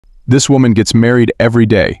This woman gets married every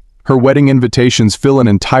day. Her wedding invitations fill an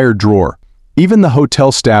entire drawer. Even the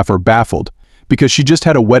hotel staff are baffled, because she just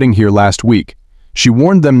had a wedding here last week. She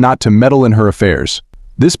warned them not to meddle in her affairs.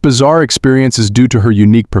 This bizarre experience is due to her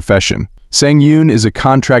unique profession. Sang Yoon is a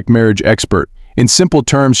contract marriage expert. In simple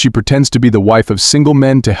terms, she pretends to be the wife of single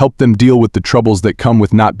men to help them deal with the troubles that come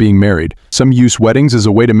with not being married. Some use weddings as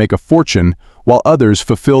a way to make a fortune, while others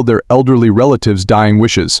fulfill their elderly relatives' dying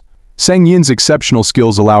wishes. Sang Yoon's exceptional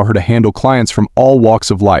skills allow her to handle clients from all walks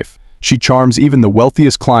of life. She charms even the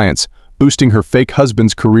wealthiest clients, boosting her fake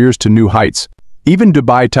husband's careers to new heights. Even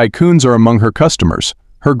Dubai tycoons are among her customers.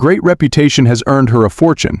 Her great reputation has earned her a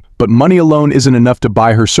fortune, but money alone isn't enough to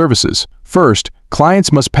buy her services. First,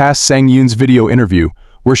 clients must pass Sang Yoon's video interview,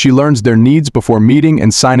 where she learns their needs before meeting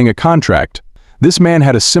and signing a contract. This man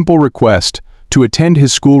had a simple request: to attend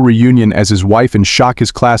his school reunion as his wife and shock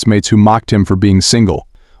his classmates who mocked him for being single.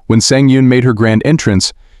 When Sang Yoon made her grand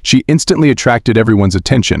entrance, she instantly attracted everyone's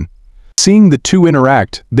attention. Seeing the two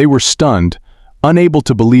interact, they were stunned, unable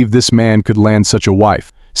to believe this man could land such a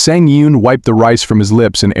wife. Sang Yoon wiped the rice from his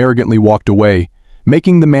lips and arrogantly walked away,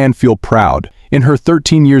 making the man feel proud. In her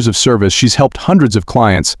 13 years of service, she's helped hundreds of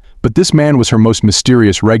clients, but this man was her most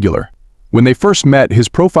mysterious regular. When they first met, his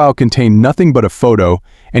profile contained nothing but a photo,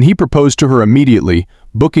 and he proposed to her immediately,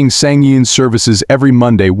 booking Sang Yoon's services every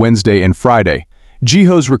Monday, Wednesday, and Friday.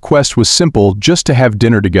 Jiho's request was simple: just to have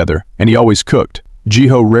dinner together, and he always cooked.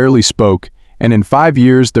 Jiho rarely spoke, and in 5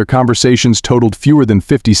 years their conversations totaled fewer than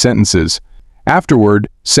 50 sentences. Afterward,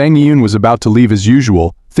 Sang Yoon was about to leave as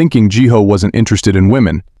usual, thinking Jiho wasn't interested in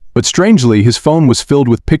women. But strangely, his phone was filled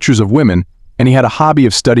with pictures of women, and he had a hobby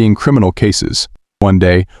of studying criminal cases. One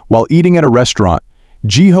day, while eating at a restaurant,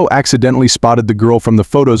 Jiho accidentally spotted the girl from the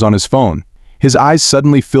photos on his phone. His eyes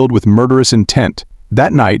suddenly filled with murderous intent.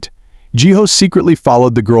 That night, Jiho secretly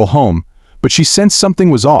followed the girl home, but she sensed something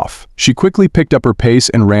was off. She quickly picked up her pace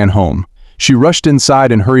and ran home. She rushed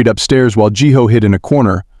inside and hurried upstairs while Jiho hid in a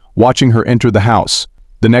corner, watching her enter the house.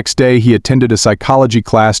 The next day, he attended a psychology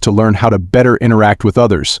class to learn how to better interact with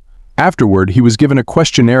others. Afterward, he was given a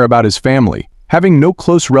questionnaire about his family. Having no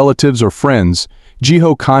close relatives or friends,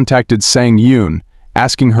 Jiho contacted Sang Yoon,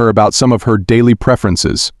 asking her about some of her daily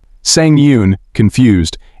preferences. Sang Yoon,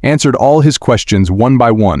 confused, answered all his questions one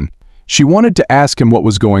by one. She wanted to ask him what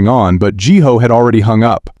was going on, but Jiho had already hung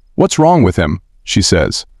up. "What's wrong with him?" she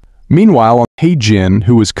says. Meanwhile, Hae Jin,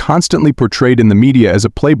 who was constantly portrayed in the media as a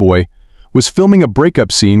playboy, was filming a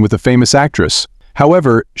breakup scene with a famous actress.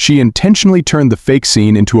 However, she intentionally turned the fake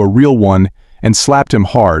scene into a real one and slapped him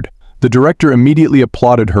hard. The director immediately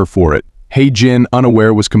applauded her for it. Hae Jin,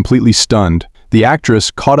 unaware, was completely stunned. The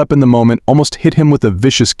actress, caught up in the moment, almost hit him with a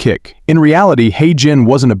vicious kick. In reality, Hae Jin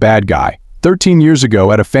wasn't a bad guy. 13 years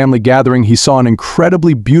ago, at a family gathering, he saw an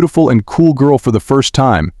incredibly beautiful and cool girl for the first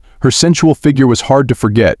time. Her sensual figure was hard to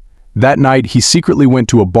forget. That night, he secretly went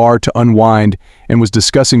to a bar to unwind and was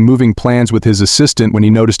discussing moving plans with his assistant when he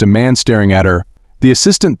noticed a man staring at her. The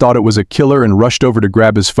assistant thought it was a killer and rushed over to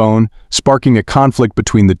grab his phone, sparking a conflict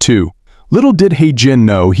between the two. Little did Hae Jin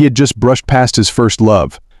know he had just brushed past his first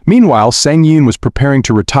love. Meanwhile, Sang Yoon was preparing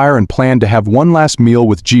to retire and planned to have one last meal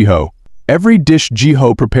with Jiho. Every dish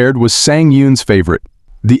Jiho prepared was Sang Yoon's favorite.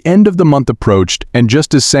 The end of the month approached, and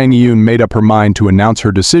just as Sang Yoon made up her mind to announce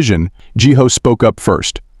her decision, Jiho spoke up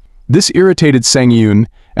first. This irritated Sang Yoon,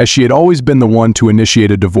 as she had always been the one to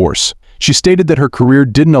initiate a divorce. She stated that her career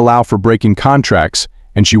didn't allow for breaking contracts,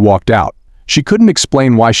 and she walked out. She couldn't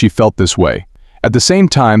explain why she felt this way. At the same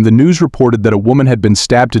time, the news reported that a woman had been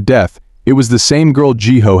stabbed to death. It was the same girl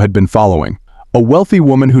Jiho had been following. A wealthy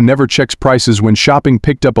woman who never checks prices when shopping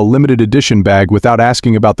picked up a limited edition bag without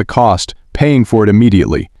asking about the cost, paying for it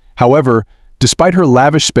immediately. However, despite her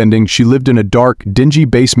lavish spending, she lived in a dark, dingy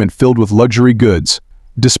basement filled with luxury goods.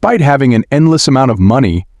 Despite having an endless amount of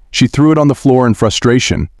money, she threw it on the floor in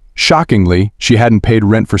frustration. Shockingly, she hadn't paid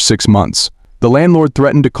rent for 6 months. The landlord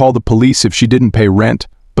threatened to call the police if she didn't pay rent,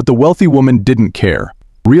 but the wealthy woman didn't care.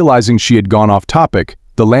 Realizing she had gone off topic,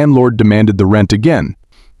 the landlord demanded the rent again.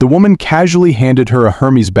 The woman casually handed her a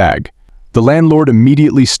Hermes bag. The landlord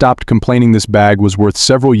immediately stopped, complaining this bag was worth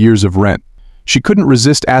several years of rent. She couldn't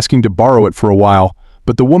resist asking to borrow it for a while,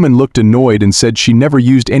 but the woman looked annoyed and said she never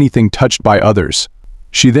used anything touched by others.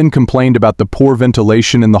 She then complained about the poor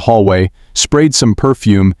ventilation in the hallway, sprayed some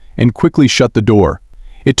perfume, and quickly shut the door.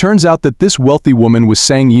 It turns out that this wealthy woman was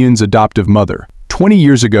Sang Yoon's adoptive mother. 20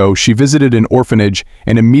 years ago, she visited an orphanage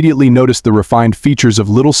and immediately noticed the refined features of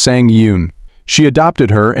little Sang Yoon. She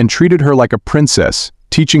adopted her and treated her like a princess,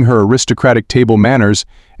 teaching her aristocratic table manners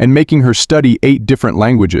and making her study 8 different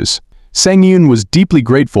languages. Sang Yoon was deeply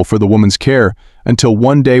grateful for the woman's care until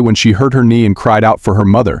one day when she hurt her knee and cried out for her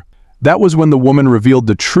mother. That was when the woman revealed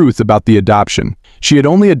the truth about the adoption. She had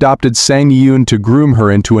only adopted Sang Yoon to groom her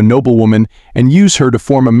into a noblewoman and use her to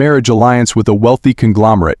form a marriage alliance with a wealthy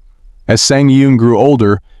conglomerate. As Sang Yoon grew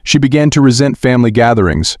older, she began to resent family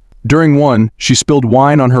gatherings. During one, she spilled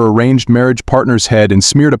wine on her arranged marriage partner's head and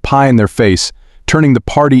smeared a pie in their face, turning the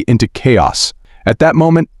party into chaos. At that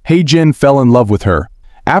moment, Hae-jin fell in love with her.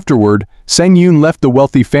 Afterward, Sang Yoon left the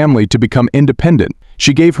wealthy family to become independent.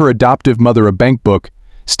 She gave her adoptive mother a bank book,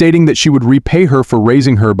 stating that she would repay her for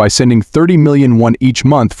raising her by sending 30 million won each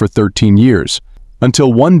month for 13 years.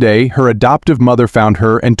 Until one day, her adoptive mother found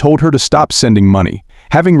her and told her to stop sending money.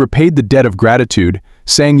 Having repaid the debt of gratitude,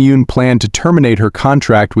 Sang Yoon planned to terminate her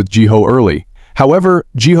contract with Jiho early. However,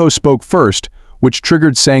 Jiho spoke first, which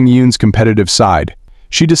triggered Sang Yoon's competitive side.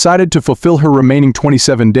 She decided to fulfill her remaining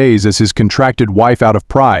 27 days as his contracted wife out of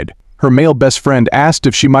pride. Her male best friend asked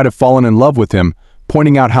if she might have fallen in love with him,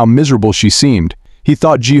 pointing out how miserable she seemed. He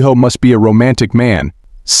thought Jiho must be a romantic man.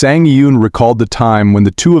 Sang Yoon recalled the time when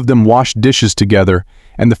the two of them washed dishes together,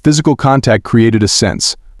 and the physical contact created a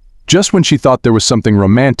sense. Just when she thought there was something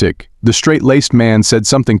romantic, the straight-laced man said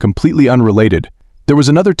something completely unrelated. There was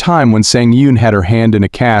another time when Sang Yoon had her hand in a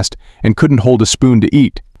cast and couldn't hold a spoon to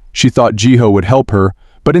eat. She thought Jiho would help her,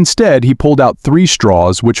 but instead he pulled out 3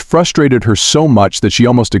 straws, which frustrated her so much that she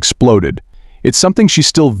almost exploded. It's something she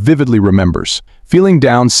still vividly remembers. Feeling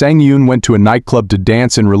down, Sang Yoon went to a nightclub to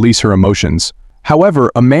dance and release her emotions.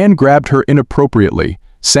 However, a man grabbed her inappropriately.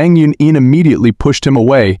 Sang Yoon immediately pushed him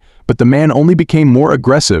away, but the man only became more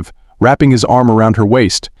aggressive, wrapping his arm around her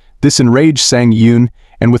waist. This enraged Sang Yoon,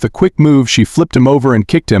 and with a quick move she flipped him over and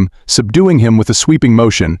kicked him, subduing him with a sweeping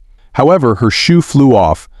motion. However, her shoe flew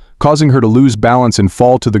off, causing her to lose balance and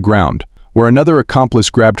fall to the ground, where another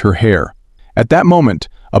accomplice grabbed her hair. At that moment,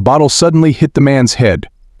 a bottle suddenly hit the man's head.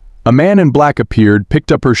 A man in black appeared,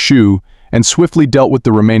 picked up her shoe, and swiftly dealt with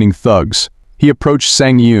the remaining thugs. He approached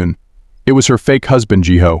Sang Yoon. It was her fake husband,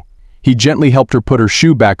 Jiho. He gently helped her put her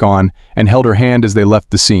shoe back on and held her hand as they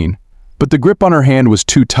left the scene. But the grip on her hand was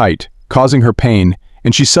too tight, causing her pain,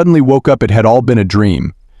 and she suddenly woke up. It had all been a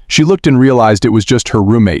dream. She looked and realized it was just her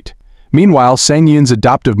roommate. Meanwhile, Sang Yoon's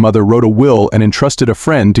adoptive mother wrote a will and entrusted a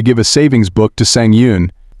friend to give a savings book to Sang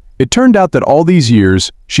Yoon. It turned out that all these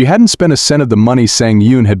years, she hadn't spent a cent of the money Sang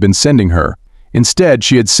Yoon had been sending her. Instead,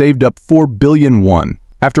 she had saved up 4 billion won.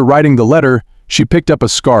 After writing the letter, she picked up a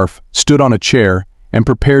scarf, stood on a chair, and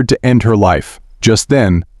prepared to end her life. Just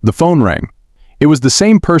then, the phone rang. It was the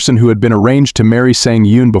same person who had been arranged to marry Sang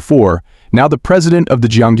Yoon before, now the president of the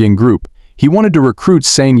Jiangyang Group. He wanted to recruit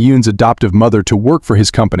Sang Yoon's adoptive mother to work for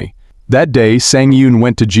his company. That day, Sang Yoon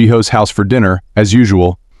went to Jiho's house for dinner, as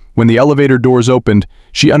usual. When the elevator doors opened,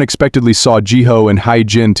 she unexpectedly saw Jiho and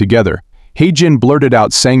Hae-jin together. Hae-jin blurted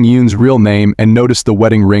out Sang Yoon's real name and noticed the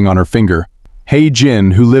wedding ring on her finger.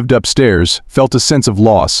 Hae-jin, who lived upstairs, felt a sense of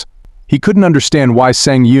loss. He couldn't understand why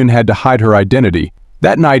Sang Yoon had to hide her identity.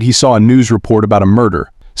 That night he saw a news report about a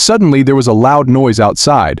murder. Suddenly there was a loud noise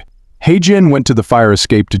outside. Hae-jin went to the fire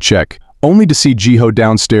escape to check, only to see Jiho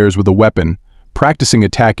downstairs with a weapon, practicing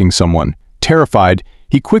attacking someone. Terrified,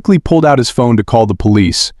 he quickly pulled out his phone to call the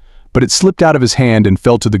police, but it slipped out of his hand and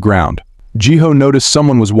fell to the ground. Jiho noticed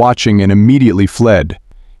someone was watching and immediately fled.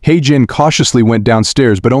 Hae-jin cautiously went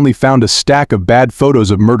downstairs but only found a stack of bad photos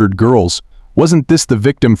of murdered girls. Wasn't this the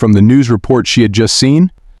victim from the news report she had just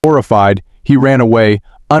seen? Horrified, he ran away,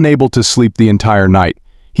 unable to sleep the entire night.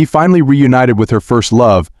 He finally reunited with her first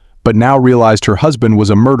love, but now realized her husband was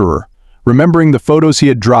a murderer. Remembering the photos he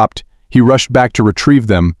had dropped, he rushed back to retrieve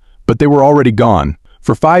them, but they were already gone.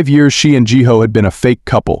 For 5 years she and Jiho had been a fake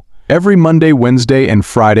couple. Every Monday, Wednesday, and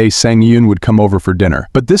Friday Sang Yoon would come over for dinner.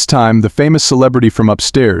 But this time, the famous celebrity from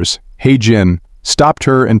upstairs, Hae-jin, stopped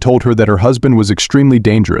her and told her that her husband was extremely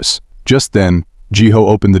dangerous. Just then, Jiho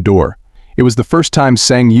opened the door. It was the first time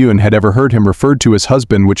Sang Yoon had ever heard him referred to as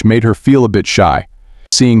husband, which made her feel a bit shy.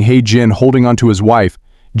 Seeing Hae-jin holding onto his wife,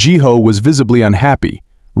 Jiho was visibly unhappy.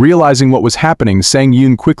 Realizing what was happening, Sang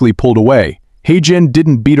Yoon quickly pulled away. Hae-jin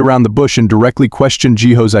didn't beat around the bush and directly questioned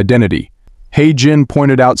Jiho's identity. Hae-jin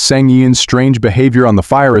pointed out Sang Yoon's strange behavior on the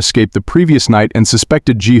fire escape the previous night and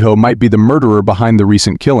suspected Jiho might be the murderer behind the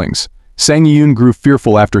recent killings. Sang Yoon grew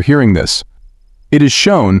fearful after hearing this. It is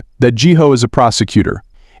shown that Jiho is a prosecutor.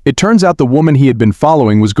 It turns out the woman he had been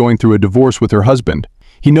following was going through a divorce with her husband.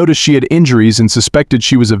 He noticed she had injuries and suspected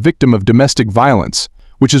she was a victim of domestic violence,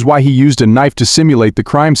 which is why he used a knife to simulate the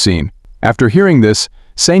crime scene. After hearing this,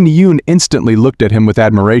 Sang Yoon instantly looked at him with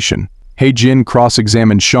admiration. Hae-jin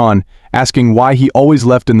cross-examined Sean, asking why he always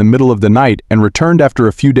left in the middle of the night and returned after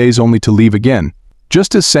a few days only to leave again.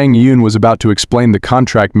 Just as Sang Yoon was about to explain the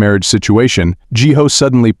contract marriage situation, Jiho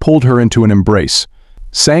suddenly pulled her into an embrace.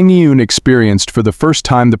 Sang Yoon experienced for the first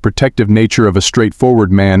time the protective nature of a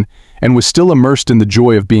straightforward man and was still immersed in the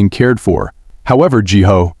joy of being cared for. However,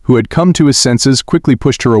 Ji-ho, who had come to his senses, quickly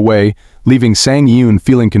pushed her away, leaving Sang Yoon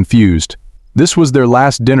feeling confused. This was their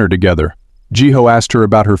last dinner together. Ji-ho asked her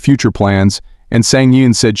about her future plans, and Sang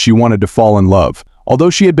Yoon said she wanted to fall in love. Although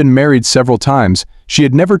she had been married several times, she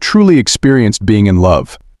had never truly experienced being in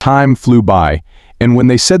love. Time flew by, and when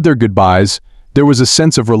they said their goodbyes, there was a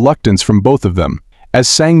sense of reluctance from both of them. As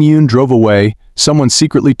Sang Yoon drove away, someone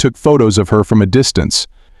secretly took photos of her from a distance.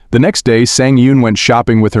 The next day, Sang Yoon went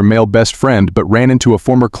shopping with her male best friend but ran into a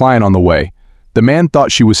former client on the way. The man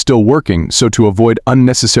thought she was still working, so to avoid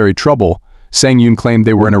unnecessary trouble, Sang Yoon claimed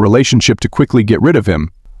they were in a relationship to quickly get rid of him.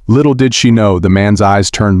 Little did she know the man's eyes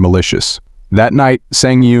turned malicious. That night,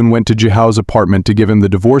 Sang Yoon went to Ji-ho's apartment to give him the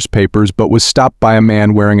divorce papers but was stopped by a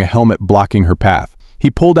man wearing a helmet blocking her path. He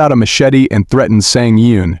pulled out a machete and threatened Sang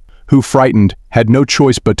Yoon, who, frightened, had no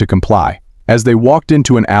choice but to comply. As they walked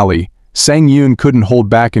into an alley, Sang Yoon couldn't hold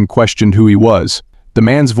back and questioned who he was. The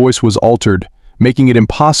man's voice was altered, making it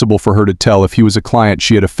impossible for her to tell if he was a client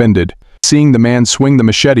she had offended. Seeing the man swing the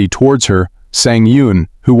machete towards her, Sang Yoon,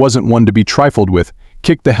 who wasn't one to be trifled with,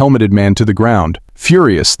 kicked the helmeted man to the ground.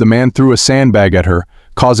 Furious, the man threw a sandbag at her,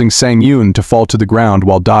 causing Sang Yoon to fall to the ground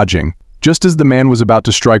while dodging. Just as the man was about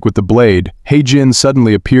to strike with the blade, Hae-jin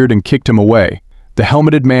suddenly appeared and kicked him away. The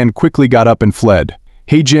helmeted man quickly got up and fled.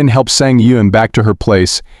 Hae-jin helped Sang Yoon back to her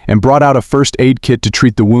place and brought out a first aid kit to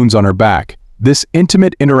treat the wounds on her back. This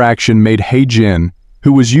intimate interaction made Hae-jin,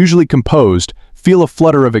 who was usually composed, feel a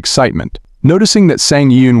flutter of excitement. Noticing that Sang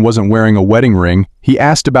Yoon wasn't wearing a wedding ring, he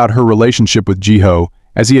asked about her relationship with Ji-ho,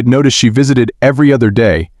 as he had noticed she visited every other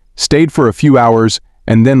day, stayed for a few hours,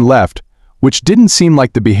 and then left, which didn't seem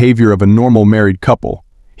like the behavior of a normal married couple.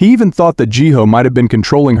 He even thought that Ji-ho might have been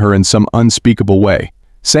controlling her in some unspeakable way.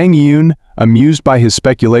 Sang Yoon, amused by his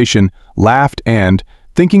speculation, laughed and,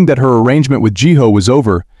 thinking that her arrangement with Ji-ho was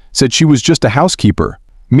over, said she was just a housekeeper.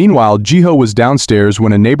 Meanwhile, Ji-ho was downstairs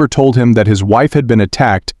when a neighbor told him that his wife had been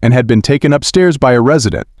attacked and had been taken upstairs by a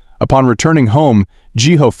resident. Upon returning home,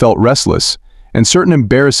 Ji-ho felt restless, and certain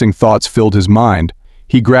embarrassing thoughts filled his mind.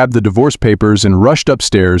 He grabbed the divorce papers and rushed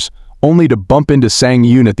upstairs, only to bump into Sang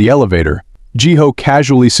Yoon at the elevator. Ji-ho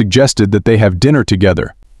casually suggested that they have dinner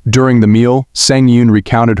together. During the meal, Sang Yoon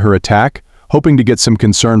recounted her attack, hoping to get some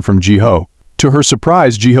concern from Ji-ho. To her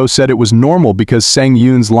surprise, Ji-ho said it was normal because Sang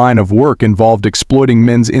Yoon's line of work involved exploiting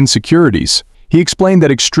men's insecurities. He explained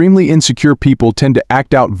that extremely insecure people tend to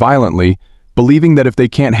act out violently, believing that if they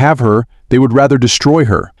can't have her, they would rather destroy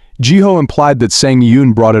her. Ji-ho implied that Sang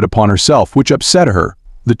Yoon brought it upon herself, which upset her.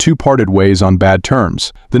 The two parted ways on bad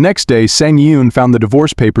terms. The next day, Sang Yoon found the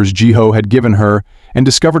divorce papers Ji-ho had given her and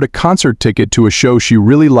discovered a concert ticket to a show she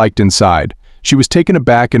really liked inside. She was taken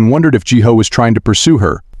aback and wondered if Ji-ho was trying to pursue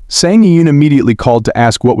her. Sang Yoon immediately called to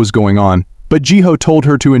ask what was going on, but Ji-ho told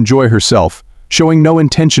her to enjoy herself, showing no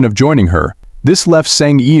intention of joining her. This left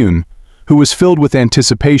Sang Yoon, who was filled with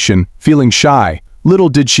anticipation, feeling shy. Little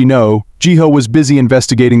did she know, Ji-ho was busy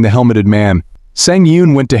investigating the helmeted man. Sang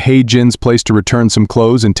Yoon went to Hae-jin's place to return some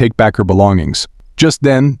clothes and take back her belongings. Just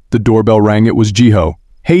then, the doorbell rang. It was Ji-ho.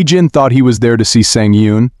 Hae-jin thought he was there to see Sang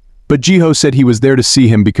Yoon, but Ji-ho said he was there to see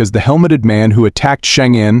him because the helmeted man who attacked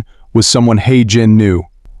Sang Yoon was someone Hae-jin knew.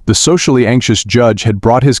 The socially anxious judge had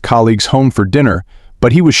brought his colleagues home for dinner,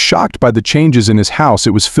 but he was shocked by the changes in his house.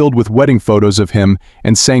 It was filled with wedding photos of him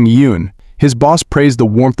and Sang Yoon. His boss praised the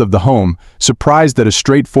warmth of the home, surprised that a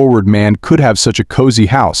straightforward man could have such a cozy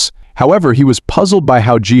house. However, he was puzzled by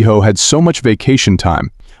how Ji-ho had so much vacation time.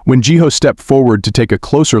 When Ji-ho stepped forward to take a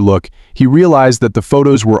closer look, he realized that the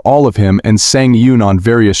photos were all of him and Sang Yoon on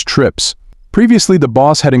various trips. Previously, the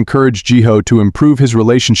boss had encouraged Ji-ho to improve his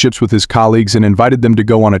relationships with his colleagues and invited them to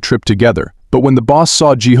go on a trip together. But when the boss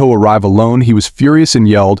saw Ji-ho arrive alone, he was furious and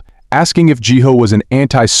yelled, asking if Ji-ho was an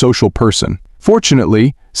antisocial person.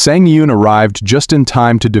 Fortunately, Sang Yoon arrived just in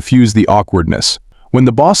time to diffuse the awkwardness. When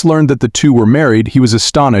the boss learned that the two were married, he was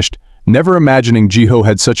astonished, never imagining Ji-ho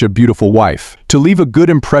had such a beautiful wife. To leave a good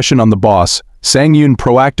impression on the boss, Sang Yoon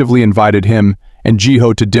proactively invited him and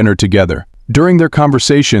Ji-ho to dinner together. During their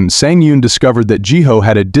conversation, Sang Yoon discovered that Ji-ho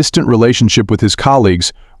had a distant relationship with his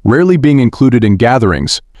colleagues, rarely being included in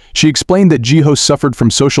gatherings. She explained that Ji-ho suffered from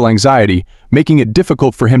social anxiety, making it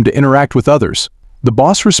difficult for him to interact with others. The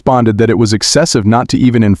boss responded that it was excessive not to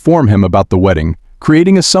even inform him about the wedding,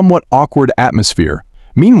 creating a somewhat awkward atmosphere.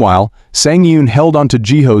 Meanwhile, Sang Yoon held onto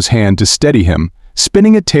Ji-ho's hand to steady him,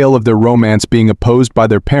 spinning a tale of their romance being opposed by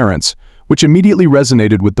their parents, which immediately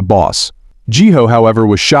resonated with the boss. Ji-ho, however,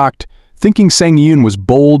 was shocked, thinking Sang Yoon was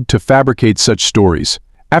bold to fabricate such stories.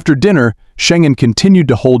 After dinner, Shengen continued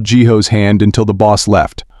to hold Jiho's hand until the boss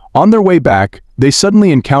left. On their way back, they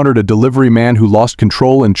suddenly encountered a delivery man who lost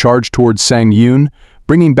control and charged towards Sang Yoon,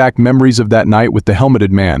 bringing back memories of that night with the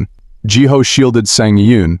helmeted man. Jiho shielded Sang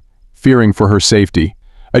Yoon, fearing for her safety,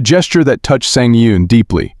 a gesture that touched Sang Yoon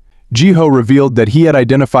deeply. Jiho revealed that he had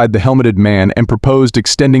identified the helmeted man and proposed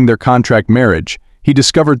extending their contract marriage. He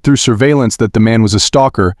discovered through surveillance that the man was a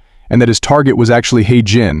stalker and that his target was actually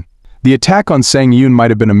Hae-jin. The attack on Sang Yoon might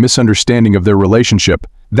have been a misunderstanding of their relationship.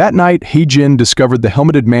 That night, Hae-jin discovered the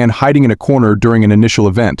helmeted man hiding in a corner during an initial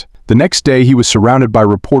event. The next day, he was surrounded by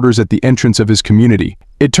reporters at the entrance of his community.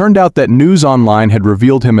 It turned out that news online had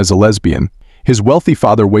revealed him as a lesbian. His wealthy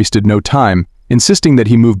father wasted no time, insisting that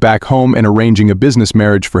he move back home and arranging a business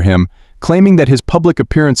marriage for him, claiming that his public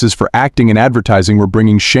appearances for acting and advertising were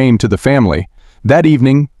bringing shame to the family. That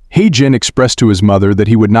evening, Hae-jin expressed to his mother that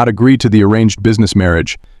he would not agree to the arranged business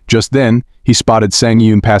marriage. Just then, he spotted Sang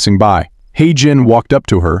Yoon passing by. Hae-jin walked up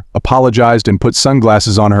to her, apologized and put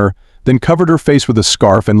sunglasses on her, then covered her face with a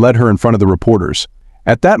scarf and led her in front of the reporters.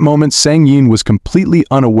 At that moment, Sang Yoon was completely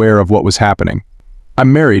unaware of what was happening.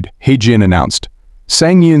 "I'm married," Hae-jin announced.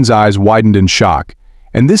 Sang Yoon's eyes widened in shock,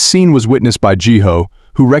 and this scene was witnessed by Jiho,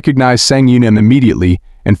 who recognized Sang Yoon immediately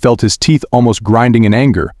and felt his teeth almost grinding in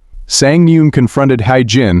anger. Sang Yoon confronted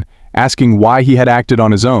Hae-jin, asking why he had acted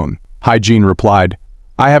on his own. Hae-jin replied,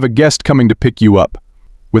 "I have a guest coming to pick you up."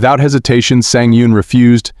 Without hesitation, Sang Yoon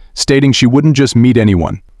refused, stating she wouldn't just meet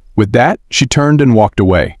anyone. With that, she turned and walked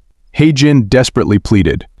away. Hae-jin desperately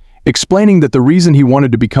pleaded, explaining that the reason he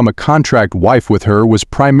wanted to become a contract wife with her was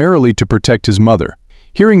primarily to protect his mother.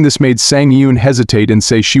 Hearing this made Sang Yoon hesitate and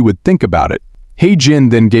say she would think about it. Hae-jin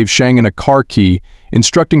then gave Shangen a car key,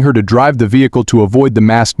 instructing her to drive the vehicle to avoid the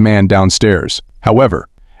masked man downstairs. However,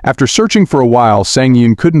 after searching for a while, Sang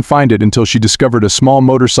Yoon couldn't find it until she discovered a small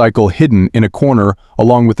motorcycle hidden in a corner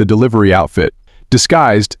along with a delivery outfit.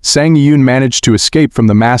 Disguised, Sang Yoon managed to escape from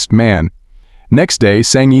the masked man. Next day,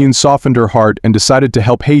 Sang Yoon softened her heart and decided to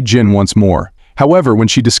help Hae-jin once more. However, when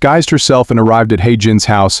she disguised herself and arrived at Hae-jin's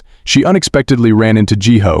house, she unexpectedly ran into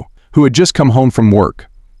Jiho, who had just come home from work.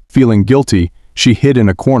 Feeling guilty, she hid in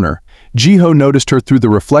a corner. Jiho noticed her through the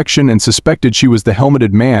reflection and suspected she was the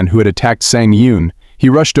helmeted man who had attacked Sang Yoon. He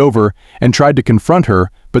rushed over and tried to confront her,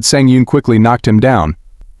 but Sang Yoon quickly knocked him down.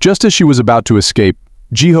 Just as she was about to escape,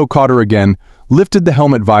 Jiho caught her again, lifted the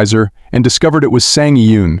helmet visor, and discovered it was Sang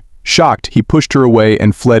Yoon. Shocked, he pushed her away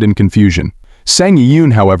and fled in confusion. Sang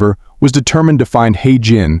Yoon, however, was determined to find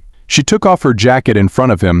Hae-jin. She took off her jacket in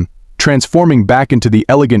front of him, transforming back into the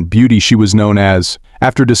elegant beauty she was known as.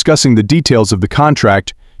 After discussing the details of the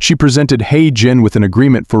contract, she presented Hae-jin with an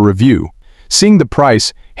agreement for review. Seeing the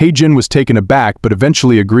price, Hae-jin was taken aback but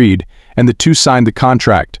eventually agreed, and the two signed the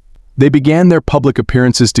contract. They began their public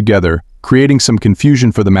appearances together, creating some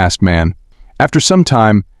confusion for the masked man. After some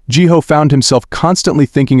time, Jiho found himself constantly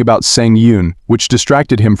thinking about Sang Yoon, which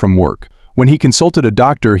distracted him from work. When he consulted a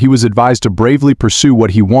doctor, he was advised to bravely pursue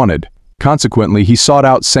what he wanted. Consequently, he sought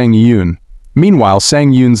out Sang Yoon. Meanwhile,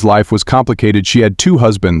 Sang Yoon's life was complicated. She had two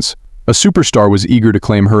husbands. A superstar was eager to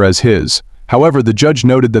claim her as his. However, the judge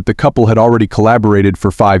noted that the couple had already collaborated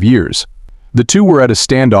for 5 years. The two were at a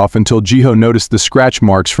standoff until Jiho noticed the scratch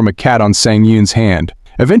marks from a cat on Sang Yoon's hand.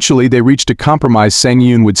 Eventually, they reached a compromise. Sang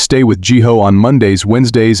Yoon would stay with Jiho on Mondays,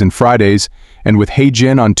 Wednesdays, and Fridays, and with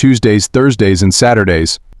Hae-jin on Tuesdays, Thursdays, and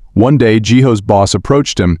Saturdays. One day, Jiho's boss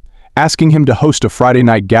approached him, asking him to host a Friday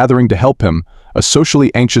night gathering to help him, a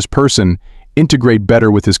socially anxious person, integrate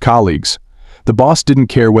better with his colleagues. The boss didn't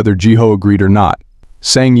care whether Jiho agreed or not.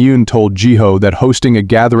 Sang Yoon told Jiho that hosting a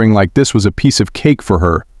gathering like this was a piece of cake for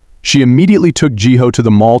her. She immediately took Jiho to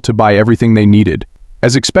the mall to buy everything they needed.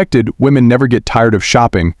 As expected, women never get tired of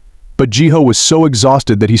shopping, but Jiho was so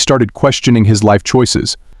exhausted that he started questioning his life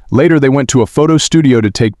choices. Later, they went to a photo studio to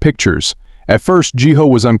take pictures. At first, Jiho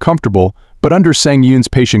was uncomfortable, but under Sang Yoon's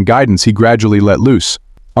patient guidance, he gradually let loose.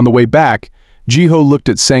 On the way back, Jiho looked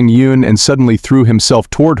at Sang Yoon and suddenly threw himself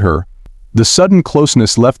toward her. The sudden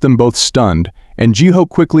closeness left them both stunned, and Jiho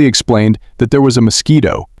quickly explained that there was a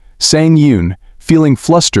mosquito. Sang Yoon, feeling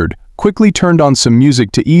flustered, quickly turned on some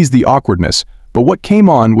music to ease the awkwardness, but what came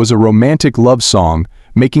on was a romantic love song,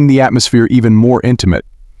 making the atmosphere even more intimate.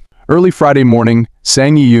 Early Friday morning,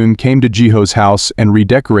 Sang Yoon came to Jiho's house and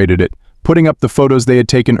redecorated it, putting up the photos they had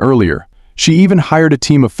taken earlier. She even hired a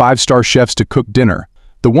team of 5-star chefs to cook dinner.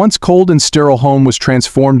 The once cold and sterile home was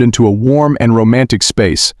transformed into a warm and romantic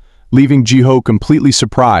space, leaving Jiho completely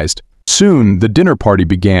surprised. Soon, the dinner party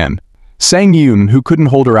began. Sang Yoon, who couldn't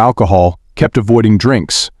hold her alcohol, kept avoiding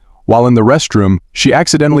drinks. While in the restroom, she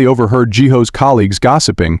accidentally overheard Jiho's colleagues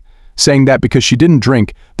gossiping. saying that because she didn't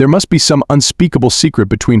drink, there must be some unspeakable secret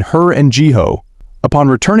between her and Jiho. Upon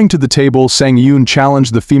returning to the table, Sang-yoon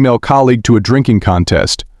challenged the female colleague to a drinking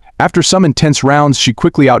contest. After some intense rounds, she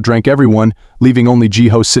quickly outdrank everyone, leaving only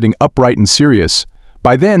Jiho sitting upright and serious.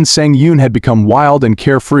 By then, Sang-yoon had become wild and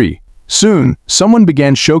carefree. Soon, someone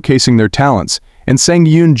began showcasing their talents, and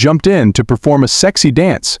Sang-yoon jumped in to perform a sexy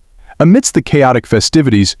dance. Amidst the chaotic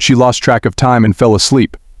festivities, she lost track of time and fell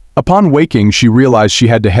asleep. Upon waking, she realized she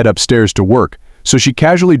had to head upstairs to work, so she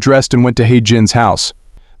casually dressed and went to Hae-jin's house.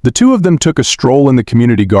 The two of them took a stroll in the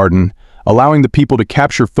community garden, allowing the people to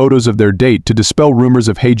capture photos of their date to dispel rumors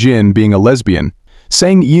of Hae-jin being a lesbian.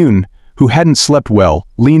 Sang-yoon, who hadn't slept well,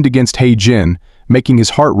 leaned against Hae-jin, making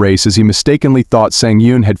his heart race as he mistakenly thought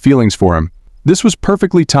Sang-yoon had feelings for him. This was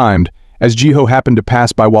perfectly timed, as Jiho happened to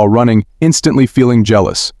pass by while running, instantly feeling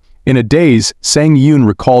jealous. In a daze, Sang-yoon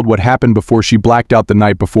recalled what happened before she blacked out the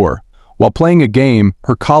night before. While playing a game,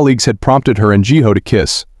 her colleagues had prompted her and Jiho to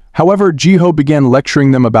kiss. However, Jiho began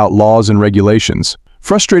lecturing them about laws and regulations.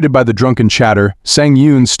 Frustrated by the drunken chatter,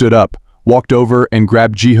 Sang-yoon stood up, walked over and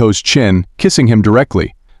grabbed Jiho's chin, kissing him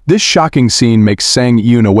directly. This shocking scene makes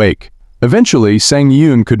Sang-yoon awake. Eventually,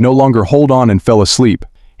 Sang-yoon could no longer hold on and fell asleep.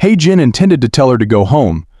 Hae-jin intended to tell her to go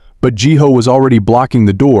home, but Jiho was already blocking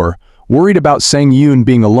the door, worried about Sang-yoon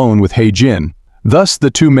being alone with Hae-jin. Thus,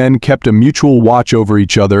 the two men kept a mutual watch over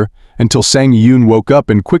each other until Sang-yoon woke up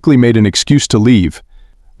and quickly made an excuse to leave.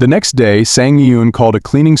 The next day, Sang-yoon called a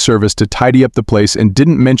cleaning service to tidy up the place and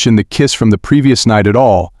didn't mention the kiss from the previous night at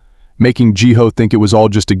all, making Jiho think it was all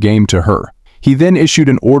just a game to her. He then issued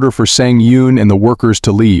an order for Sang-yoon and the workers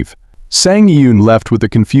to leave. Sang-yoon left with a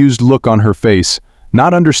confused look on her face,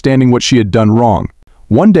 not understanding what she had done wrong.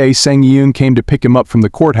 One day, Sang-yoon came to pick him up from the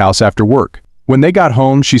courthouse after work. When they got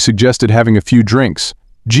home, she suggested having a few drinks.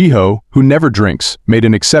 Jiho, who never drinks, made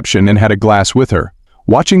an exception and had a glass with her.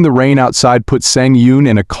 Watching the rain outside put Sang-yoon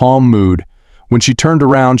in a calm mood. When she turned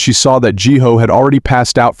around, she saw that Jiho had already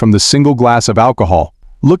passed out from the single glass of alcohol.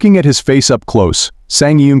 Looking at his face up close,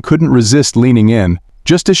 Sang-yoon couldn't resist leaning in.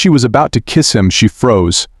 Just as she was about to kiss him, she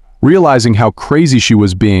froze. Realizing how crazy she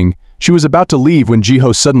was being, she was about to leave when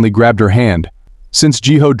Jiho suddenly grabbed her hand. Since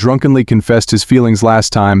Jiho drunkenly confessed his feelings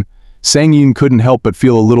last time, Sang-yoon couldn't help but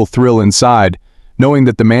feel a little thrill inside, knowing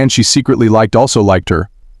that the man she secretly liked also liked her.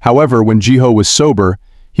 However, when Jiho was sober,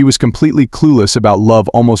 he was completely clueless about love,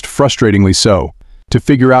 almost frustratingly so. To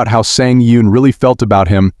figure out how Sang-yoon really felt about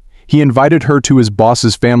him, he invited her to his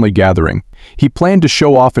boss's family gathering. He planned to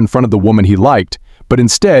show off in front of the woman he liked, but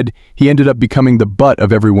instead, he ended up becoming the butt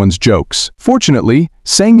of everyone's jokes. Fortunately,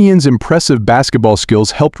 Sang-yoon's impressive basketball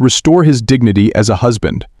skills helped restore his dignity as a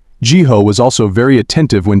husband. Jiho was also very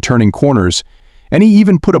attentive when turning corners, and he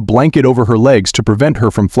even put a blanket over her legs to prevent her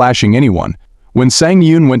from flashing anyone. When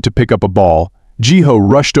Sang-yoon went to pick up a ball, Jiho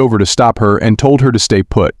rushed over to stop her and told her to stay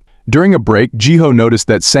put. During a break, Jiho noticed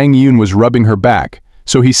that Sang-yoon was rubbing her back,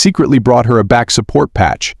 so he secretly brought her a back support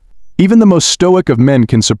patch. Even the most stoic of men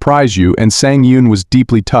can surprise you, and Sang-yoon was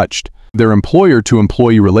deeply touched. Their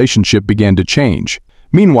employer-to-employee relationship began to change.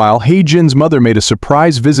 Meanwhile, Hae-jin's mother made a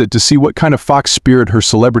surprise visit to see what kind of fox spirit her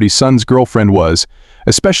celebrity son's girlfriend was,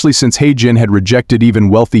 especially since Hae-jin had rejected even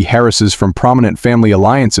wealthy heiresses from prominent family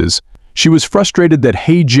alliances. She was frustrated that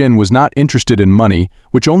Hae-jin was not interested in money,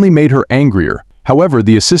 which only made her angrier. However,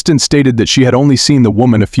 the assistant stated that she had only seen the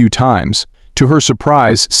woman a few times. To her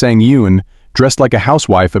surprise, Sang-yoon, dressed like a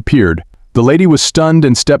housewife, appeared. The lady was stunned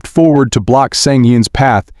and stepped forward to block Sang-yoon's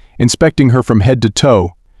path, inspecting her from head to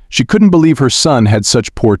toe. She couldn't believe her son had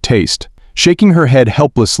such poor taste. Shaking her head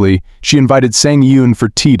helplessly, she invited Sang-yoon for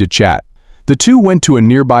tea to chat. The two went to a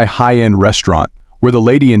nearby high-end restaurant, where the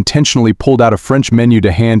lady intentionally pulled out a French menu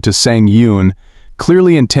to hand to Sang-yoon,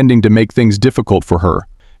 clearly intending to make things difficult for her.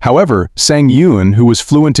 However, Sang-yoon, who was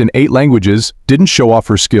fluent in 8 languages, didn't show off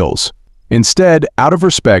her skills. Instead, out of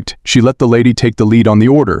respect, she let the lady take the lead on the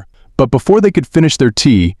order. But before they could finish their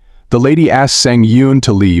tea, the lady asked Sang-yoon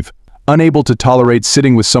to leave, unable to tolerate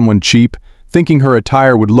sitting with someone cheap, thinking her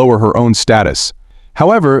attire would lower her own status.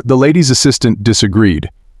 However, the lady's assistant disagreed.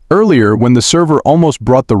 Earlier, when the server almost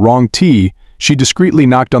brought the wrong tea, she discreetly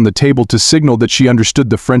knocked on the table to signal that she understood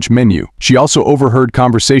the French menu. She also overheard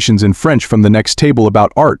conversations in French from the next table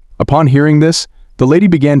about art. Upon hearing this, the lady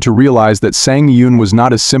began to realize that Sang-yoon was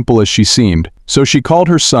not as simple as she seemed, so she called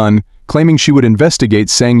her son, claiming she would investigate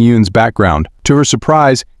Sang-yoon's background. To her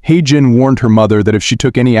surprise, Hae-jin warned her mother that if she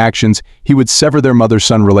took any actions, he would sever their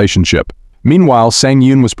mother-son relationship. Meanwhile,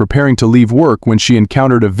 Sang-yoon was preparing to leave work when she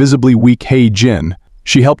encountered a visibly weak Hae-jin.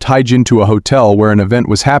 She helped Hae-jin to a hotel where an event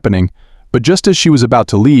was happening, but just as she was about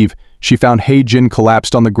to leave, she found Hae-jin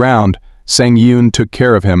collapsed on the ground. Sang-yoon took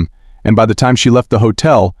care of him, and by the time she left the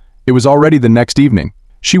hotel, It was already the next evening.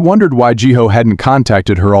 She wondered why Jiho hadn't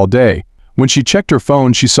contacted her all day. When she checked her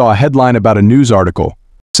phone, she saw a headline about a news article.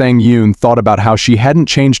 Sang Yoon thought about how she hadn't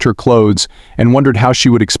changed her clothes and wondered how she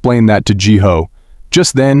would explain that to Jiho.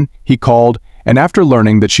 Just then, he called, and after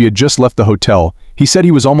learning that she had just left the hotel, he said he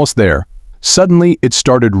was almost there. Suddenly, it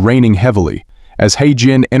started raining heavily. As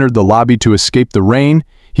Hae-jin entered the lobby to escape the rain,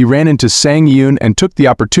 he ran into Sang Yoon and took the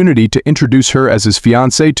opportunity to introduce her as his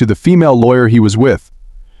fiancée to the female lawyer he was with.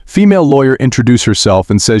 Female lawyer introduced herself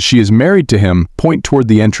and says she is married to him, point toward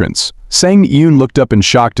the entrance. Sang Yoon looked up in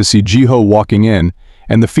shock to see Jiho walking in,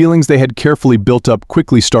 and the feelings they had carefully built up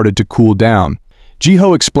quickly started to cool down.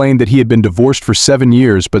 Jiho explained that he had been divorced for 7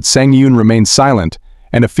 years, but Sang Yoon remained silent,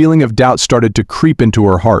 and a feeling of doubt started to creep into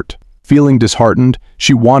her heart. Feeling disheartened,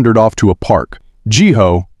 she wandered off to a park.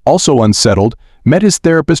 Jiho, also unsettled, met his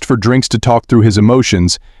therapist for drinks to talk through his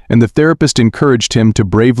emotions, and the therapist encouraged him to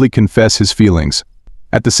bravely confess his feelings.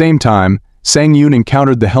 At the same time, Sang Yoon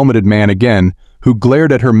encountered the helmeted man again, who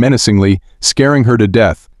glared at her menacingly, scaring her to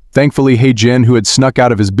death. Thankfully, Hae-jin, who had snuck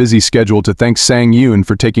out of his busy schedule to thank Sang Yoon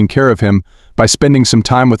for taking care of him by spending some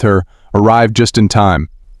time with her, arrived just in time.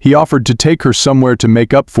 He offered to take her somewhere to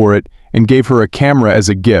make up for it and gave her a camera as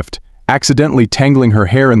a gift, accidentally tangling her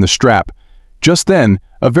hair in the strap. Just then,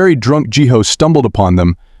 a very drunk Jiho stumbled upon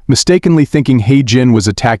them, mistakenly thinking Hae-jin was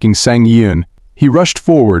attacking Sang Yoon. He rushed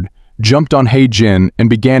forward, jumped on Hae-jin, and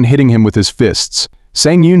began hitting him with his fists.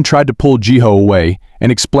 Sang Yoon tried to pull Jiho away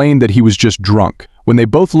and explained that he was just drunk. When they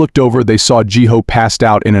both looked over, they saw Jiho passed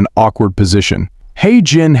out in an awkward position.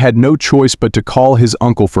 Hae-jin had no choice but to call his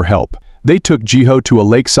uncle for help. They took Jiho to a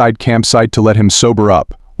lakeside campsite to let him sober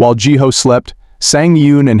up. While Jiho slept, Sang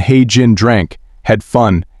Yoon and Hae-jin drank, had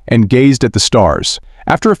fun, and gazed at the stars.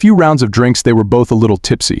 After a few rounds of drinks, they were both a little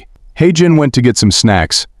tipsy. Hae-jin went to get some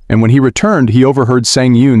snacks, and when he returned, he overheard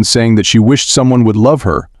Sang Yoon saying that she wished someone would love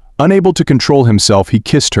her. Unable to control himself, he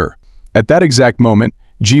kissed her. At that exact moment,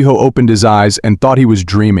 Jiho opened his eyes and thought he was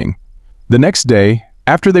dreaming. The next day,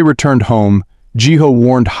 after they returned home, Jiho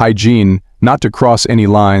warned Hae-jin not to cross any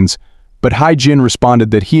lines, but Hae-jin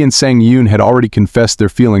responded that he and Sang Yoon had already confessed their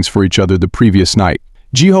feelings for each other the previous night.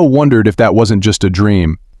 Jiho wondered if that wasn't just a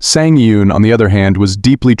dream. Sang Yoon, on the other hand, was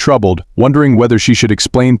deeply troubled, wondering whether she should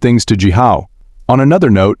explain things to Jiho. On another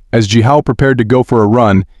note, as Jiho prepared to go for a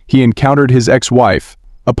run, he encountered his ex-wife.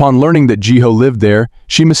 Upon learning that Jiho lived there,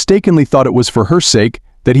 she mistakenly thought it was for her sake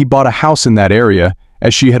that he bought a house in that area,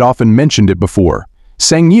 as she had often mentioned it before.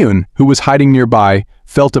 Sang Yoon, who was hiding nearby,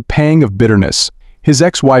 felt a pang of bitterness. His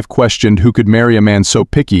ex-wife questioned who could marry a man so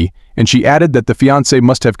picky, and she added that the fiancé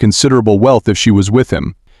must have considerable wealth if she was with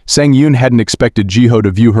him. Sang Yoon hadn't expected Jiho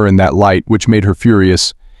to view her in that light, which made her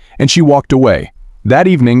furious, and she walked away. That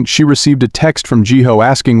evening, she received a text from Jiho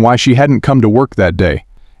asking why she hadn't come to work that day.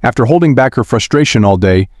 After holding back her frustration all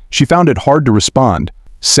day, she found it hard to respond.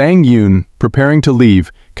 Sang Yoon, preparing to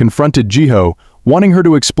leave, confronted Jiho, wanting her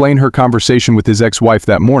to explain her conversation with his ex-wife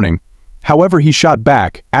that morning. However, he shot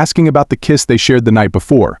back, asking about the kiss they shared the night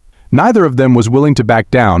before. Neither of them was willing to back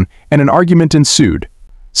down, and an argument ensued.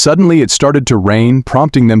 Suddenly, it started to rain,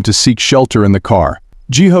 prompting them to seek shelter in the car.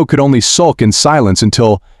 Jiho could only sulk in silence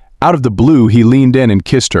until, out of the blue, he leaned in and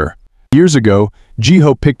kissed her. Years ago,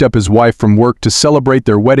 Jiho picked up his wife from work to celebrate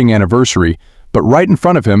their wedding anniversary, but right in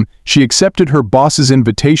front of him, she accepted her boss's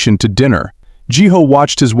invitation to dinner. Jiho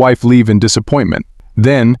watched his wife leave in disappointment.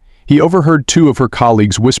 Then, he overheard two of her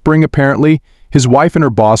colleagues whispering apparently his wife and her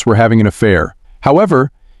boss were having an affair. However,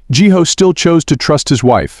 Jiho still chose to trust his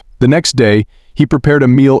wife. The next day, he prepared a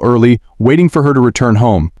meal early, waiting for her to return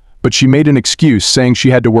home, but she made an excuse saying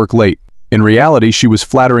she had to work late. In reality, she was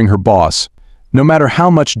flattering her boss. No matter how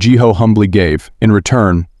much Jiho humbly gave, in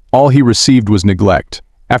return, all he received was neglect.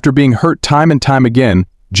 After being hurt time and time again,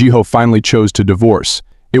 Jiho finally chose to divorce.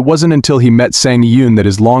 It wasn't until he met Sang Yoon that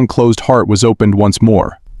his long-closed heart was opened once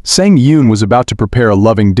more. Sang Yoon was about to prepare a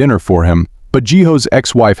loving dinner for him, but Jiho's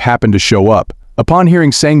ex-wife happened to show up. Upon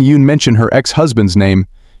hearing Sang Yoon mention her ex-husband's name,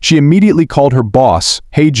 she immediately called her boss,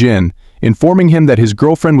 Hae-jin, informing him that his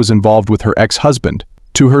girlfriend was involved with her ex-husband.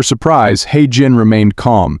 To her surprise, Hae-jin remained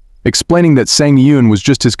calm, explaining that Sang Yoon was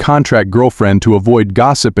just his contract girlfriend to avoid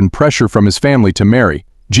gossip and pressure from his family to marry.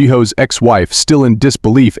 Jiho's ex-wife, still in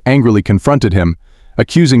disbelief, angrily confronted him,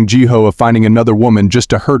 accusing Jiho of finding another woman just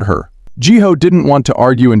to hurt her. Jiho didn't want to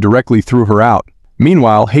argue and directly threw her out.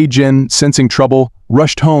 Meanwhile, Hae-jin, sensing trouble,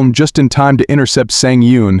 rushed home just in time to intercept Sang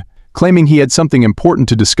Yoon, claiming he had something important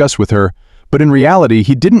to discuss with her, but in reality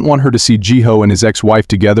he didn't want her to see Jiho and his ex-wife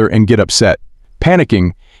together and get upset.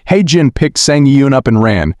 Panicking, Hae-jin picked Sang Yoon up and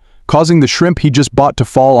ran, causing the shrimp he just bought to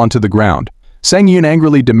fall onto the ground. Sang Yoon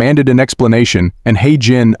angrily demanded an explanation, and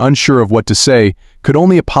Jin, unsure of what to say, could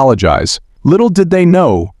only apologize. Little did they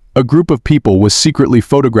know, a group of people was secretly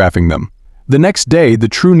photographing them. The next day, the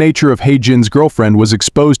true nature of Jin's girlfriend was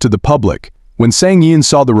exposed to the public. When Sang Yoon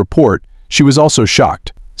saw the report, she was also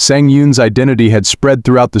shocked. Sang Yoon's identity had spread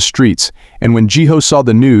throughout the streets, and when Jiho saw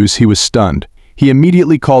the news, he was stunned. He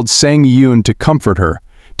immediately called Sang Yoon to comfort her,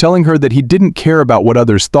 telling her that he didn't care about what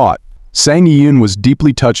others thought. Sang Yoon was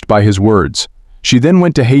deeply touched by his words. She then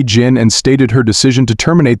went to Jin and stated her decision to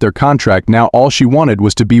terminate their contract. Now all she wanted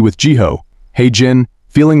was to be with Jiho. Jin,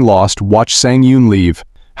 feeling lost, watched Sang Yoon leave.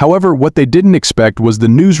 However, what they didn't expect was the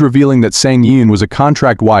news revealing that Sang Yoon was a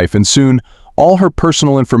contract wife, and soon, all her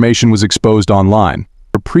personal information was exposed online.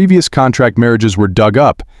 Her previous contract marriages were dug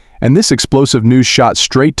up, and this explosive news shot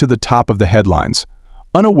straight to the top of the headlines.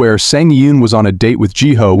 Unaware, Sang Yoon was on a date with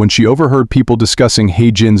Jiho when she overheard people discussing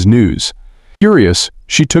Jin's news. Curious,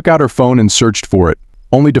 she took out her phone and searched for it,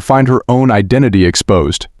 only to find her own identity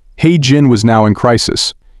exposed. Jin was now in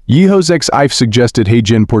crisis. Jiho's ex-wife suggested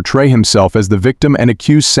Jin portray himself as the victim and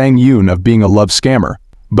accused Sang Yoon of being a love scammer.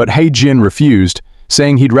 But Jin refused,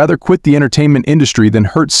 saying he'd rather quit the entertainment industry than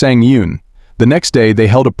hurt Sang Yoon. The next day, they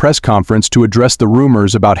held a press conference to address the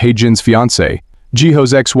rumors about Jin's fiancé.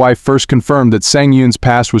 Jiho's ex-wife first confirmed that Sang Yoon's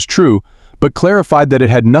past was true, but clarified that it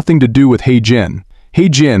had nothing to do with Jin.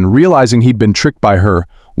 Jin, realizing he'd been tricked by her,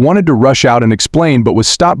 wanted to rush out and explain but was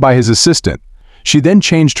stopped by his assistant. She then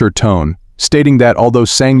changed her tone, stating that although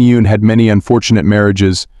Sang Yoon had many unfortunate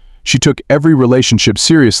marriages, she took every relationship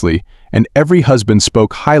seriously, and every husband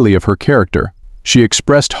spoke highly of her character. She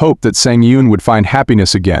expressed hope that Sang Yoon would find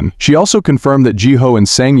happiness again. She also confirmed that Jiho and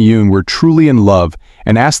Sang Yoon were truly in love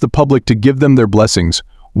and asked the public to give them their blessings,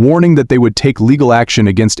 warning that they would take legal action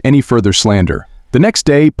against any further slander. The next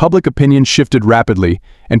day, public opinion shifted rapidly,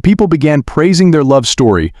 and people began praising their love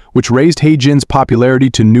story, which raised Jin's popularity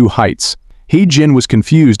to new heights. Jin was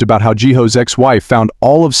confused about how Jiho's ex-wife found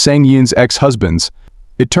all of Sang Yoon's ex-husbands.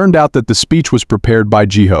 It turned out that the speech was prepared by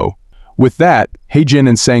Jiho. With that, Jin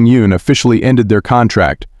and Sang Yoon officially ended their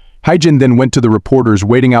contract. Jin then went to the reporters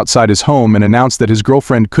waiting outside his home and announced that his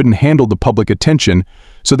girlfriend couldn't handle the public attention,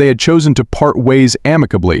 so they had chosen to part ways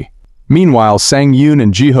amicably. Meanwhile, Sang Yoon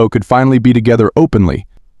and Jiho could finally be together openly.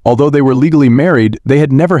 Although they were legally married, they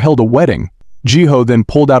had never held a wedding. Jiho then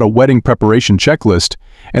pulled out a wedding preparation checklist,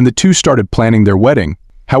 and the two started planning their wedding.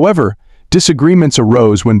 However, disagreements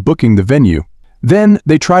arose when booking the venue. Then,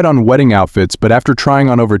 they tried on wedding outfits, but after trying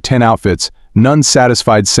on over 10 outfits, none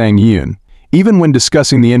satisfied Sang Yoon. Even when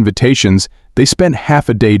discussing the invitations, they spent half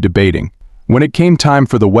a day debating. When it came time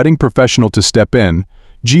for the wedding professional to step in,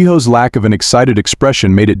 Jiho's lack of an excited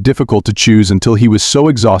expression made it difficult to choose until he was so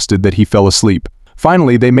exhausted that he fell asleep.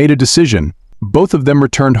 Finally, they made a decision. Both of them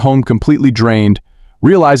returned home completely drained,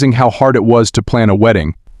 realizing how hard it was to plan a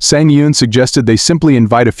wedding. Sang Yoon suggested they simply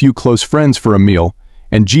invite a few close friends for a meal,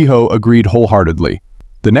 and Jiho agreed wholeheartedly.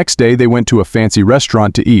 The next day, they went to a fancy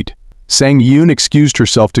restaurant to eat. Sang Yoon excused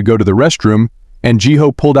herself to go to the restroom, and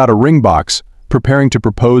Jiho pulled out a ring box, preparing to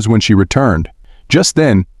propose when she returned. Just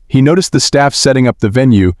then, he noticed the staff setting up the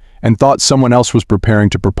venue and thought someone else was preparing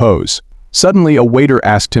to propose. Suddenly, a waiter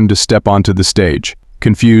asked him to step onto the stage.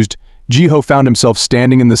 Confused, Jiho found himself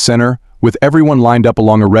standing in the center, with everyone lined up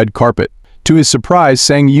along a red carpet. To his surprise,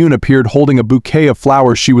 Sang Yoon appeared holding a bouquet of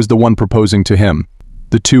flowers. She was the one proposing to him.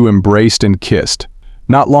 The two embraced and kissed.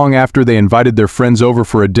 Not long after, they invited their friends over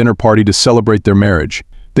for a dinner party to celebrate their marriage.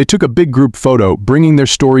 They took a big group photo, bringing their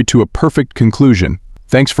story to a perfect conclusion.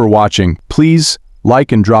 Thanks for watching. Please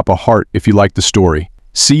like and drop a heart if you liked the story.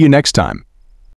 See you next time.